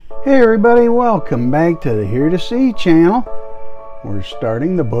Hey everybody, welcome back to the Hear2See channel. We're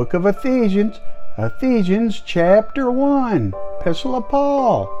starting the book of Ephesians, chapter 1, Epistle of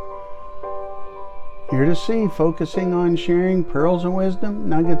Paul. Hear2See, focusing on sharing pearls of wisdom,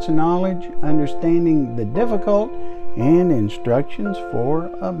 nuggets of knowledge, understanding the difficult, and instructions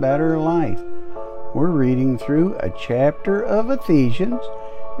for a better life. We're reading through a chapter of Ephesians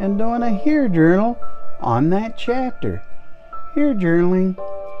and doing a Hear Journal on that chapter. Hear journaling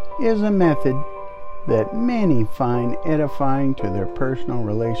is a method that many find edifying to their personal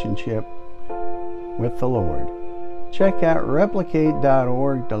relationship with the Lord. Check out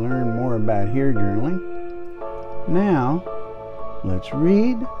replicate.org to learn more about Hear journaling. Now, let's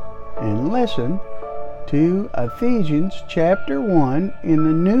read and listen to Ephesians chapter 1 in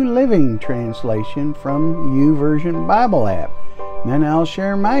the New Living Translation from YouVersion Bible app. Then I'll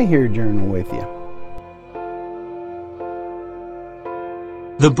share my Hear journal with you.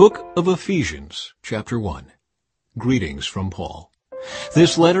 The Book of Ephesians, Chapter 1. Greetings from Paul.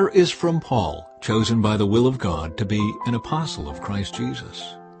 This letter is from Paul, chosen by the will of God to be an apostle of Christ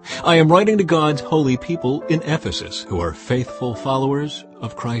Jesus. I am writing to God's holy people in Ephesus who are faithful followers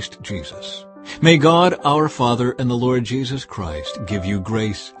of Christ Jesus. May God, our Father, and the Lord Jesus Christ give you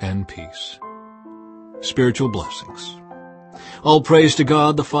grace and peace. Spiritual blessings. All praise to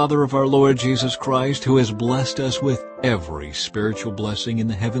God, the Father of our Lord Jesus Christ, who has blessed us with every spiritual blessing in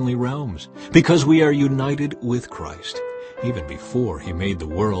the heavenly realms, because we are united with Christ. Even before He made the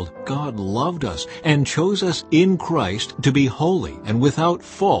world, God loved us and chose us in Christ to be holy and without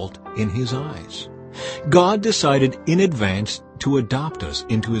fault in His eyes. God decided in advance to adopt us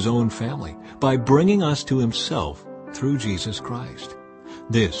into His own family by bringing us to Himself through Jesus Christ.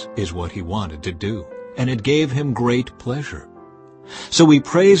 This is what He wanted to do, and it gave Him great pleasure. So we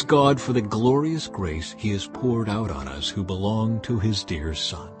praise God for the glorious grace He has poured out on us who belong to His dear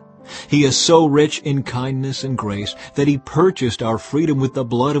Son. He is so rich in kindness and grace that He purchased our freedom with the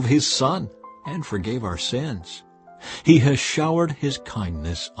blood of His Son and forgave our sins. He has showered His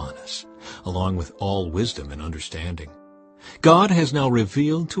kindness on us, along with all wisdom and understanding. God has now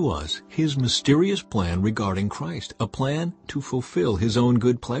revealed to us His mysterious plan regarding Christ, a plan to fulfill His own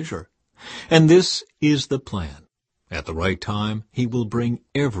good pleasure. And this is the plan. At the right time, He will bring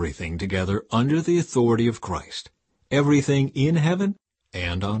everything together under the authority of Christ, everything in heaven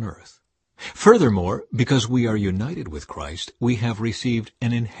and on earth. Furthermore, because we are united with Christ, we have received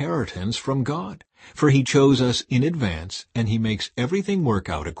an inheritance from God, for He chose us in advance, and He makes everything work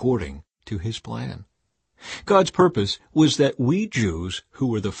out according to His plan. God's purpose was that we Jews, who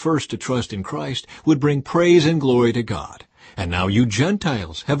were the first to trust in Christ, would bring praise and glory to God. And now you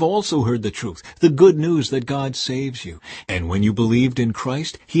Gentiles have also heard the truth, the good news that God saves you. And when you believed in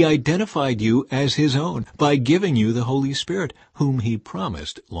Christ, He identified you as His own by giving you the Holy Spirit, whom He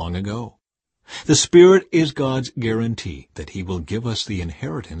promised long ago. The Spirit is God's guarantee that He will give us the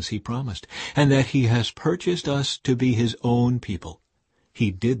inheritance He promised, and that He has purchased us to be His own people. He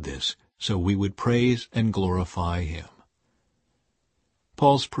did this so we would praise and glorify Him.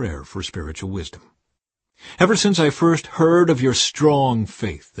 Paul's prayer for spiritual wisdom. Ever since I first heard of your strong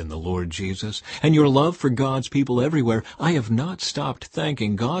faith in the Lord Jesus and your love for God's people everywhere, I have not stopped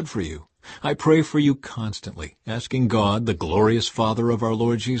thanking God for you. I pray for you constantly, asking God, the glorious Father of our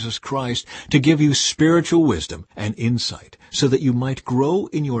Lord Jesus Christ, to give you spiritual wisdom and insight so that you might grow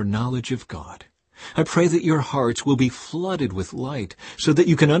in your knowledge of God. I pray that your hearts will be flooded with light so that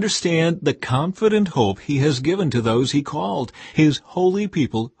you can understand the confident hope He has given to those He called, His holy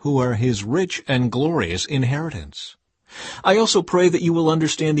people who are His rich and glorious inheritance. I also pray that you will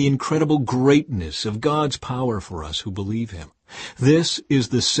understand the incredible greatness of God's power for us who believe Him. This is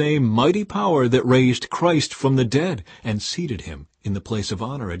the same mighty power that raised Christ from the dead and seated Him in the place of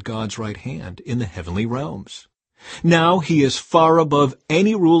honor at God's right hand in the heavenly realms. Now He is far above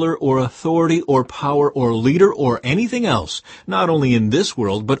any ruler or authority or power or leader or anything else, not only in this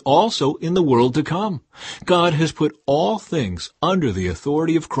world but also in the world to come. God has put all things under the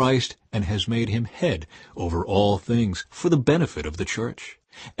authority of Christ and has made Him head over all things for the benefit of the church.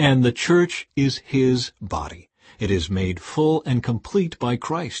 And the church is His body. It is made full and complete by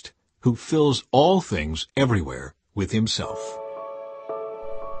Christ, who fills all things everywhere with Himself.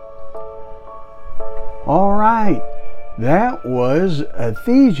 All right, that was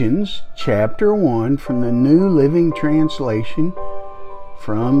Ephesians chapter 1 from the New Living Translation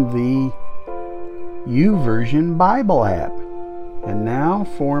from the YouVersion Bible app. And now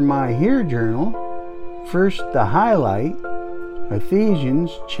for my Hear Journal. First, the highlight,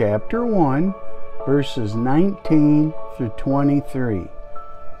 Ephesians chapter 1, verses 19 through 23.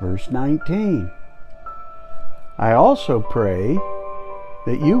 Verse 19. I also pray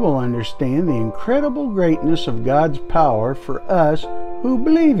that you will understand the incredible greatness of God's power for us who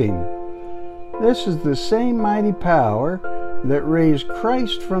believe Him. This is the same mighty power that raised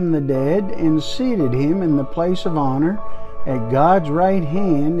Christ from the dead and seated Him in the place of honor at God's right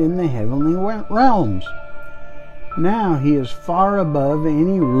hand in the heavenly realms. Now He is far above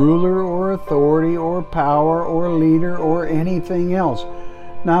any ruler or authority or power or leader or anything else,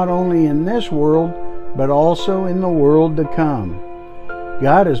 not only in this world, but also in the world to come.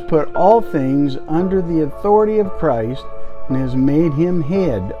 God has put all things under the authority of Christ and has made Him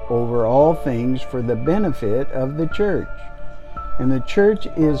head over all things for the benefit of the church. And the church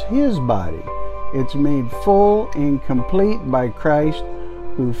is His body. It's made full and complete by Christ,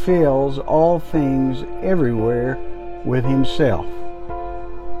 who fills all things everywhere with Himself.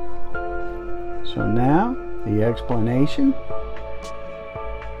 So now, the explanation.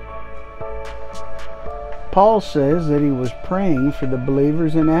 Paul says that he was praying for the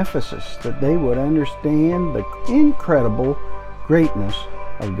believers in Ephesus, that they would understand the incredible greatness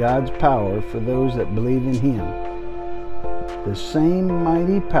of God's power for those that believe in Him. The same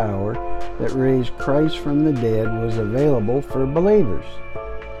mighty power that raised Christ from the dead was available for believers.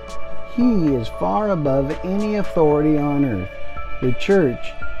 He is far above any authority on earth. The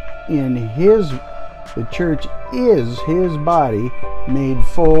church is His body made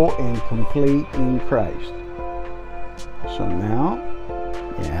full and complete in Christ. So now,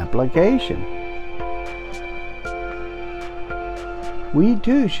 the application. We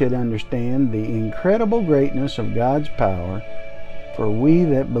too should understand the incredible greatness of God's power for we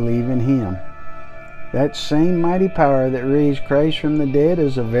that believe in Him. That same mighty power that raised Christ from the dead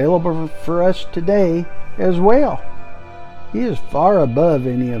is available for us today as well. He is far above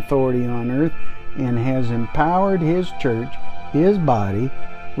any authority on earth and has empowered His church, His body,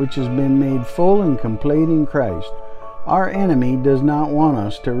 which has been made full and complete in Christ. Our enemy does not want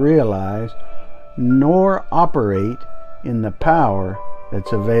us to realize nor operate in the power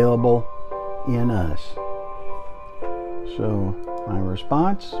that's available in us. So, my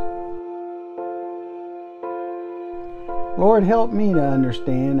response? Lord, help me to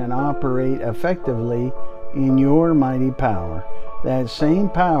understand and operate effectively in Your mighty power, that same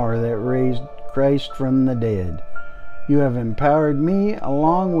power that raised Christ from the dead. You have empowered me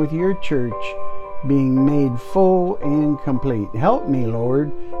along with Your church, being made full and complete. Help me,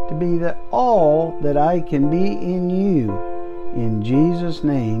 Lord, to be all that I can be in You. In Jesus'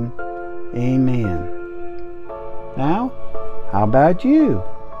 name, amen. Now, how about you?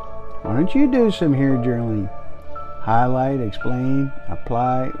 Why don't you do some Hear journaling? Highlight, explain,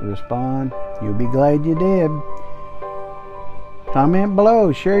 apply, respond. You'll be glad you did. Comment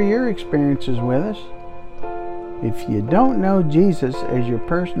below. Share your experiences with us. If you don't know Jesus as your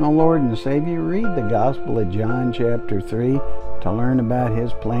personal Lord and Savior, read the Gospel of John chapter 3 to learn about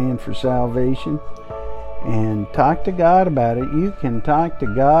His plan for salvation. And talk to God about it. You can talk to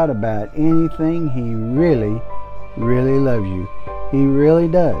God about anything. He really, really loves you. He really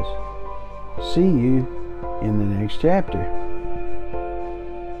does. See you in the next chapter.